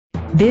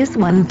This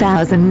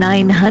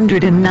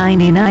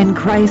 1,999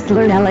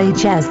 Chrysler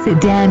LHS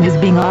Sedan is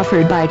being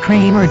offered by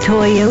Kramer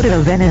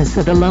Toyota Venice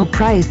at a low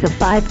price of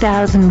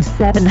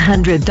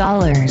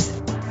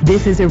 $5,700.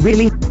 This is a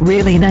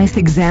really nice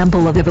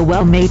example of a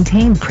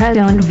well-maintained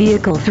pre-owned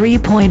vehicle.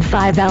 3.5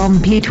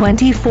 LMP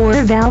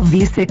 24-valve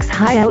V6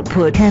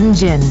 high-output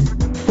engine,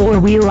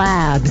 4-wheel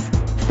ABS,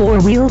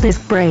 4-wheel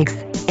disc brakes,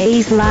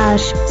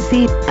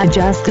 A/C,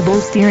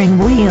 adjustable steering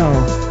wheel,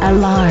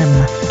 alarm,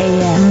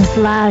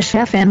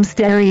 AM/FM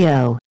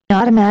stereo,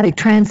 automatic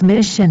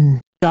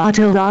transmission,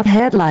 auto-off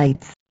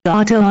headlights,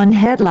 auto-on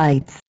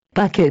headlights,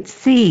 bucket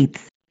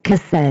seats,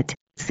 cassette,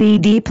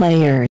 CD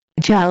player,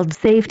 child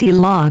safety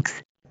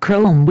locks,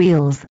 chrome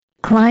wheels,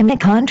 climate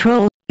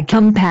control,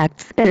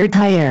 compact spare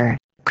tire,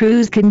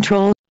 cruise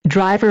control,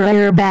 driver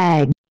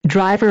airbag,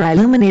 driver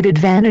illuminated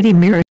vanity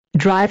mirror,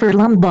 driver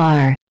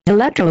lumbar,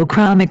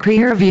 electrochromic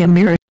rear view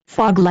mirror,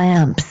 fog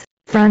lamps,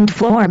 front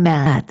floor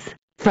mats,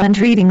 front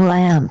reading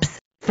lamps,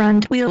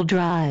 front wheel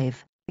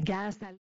drive, gas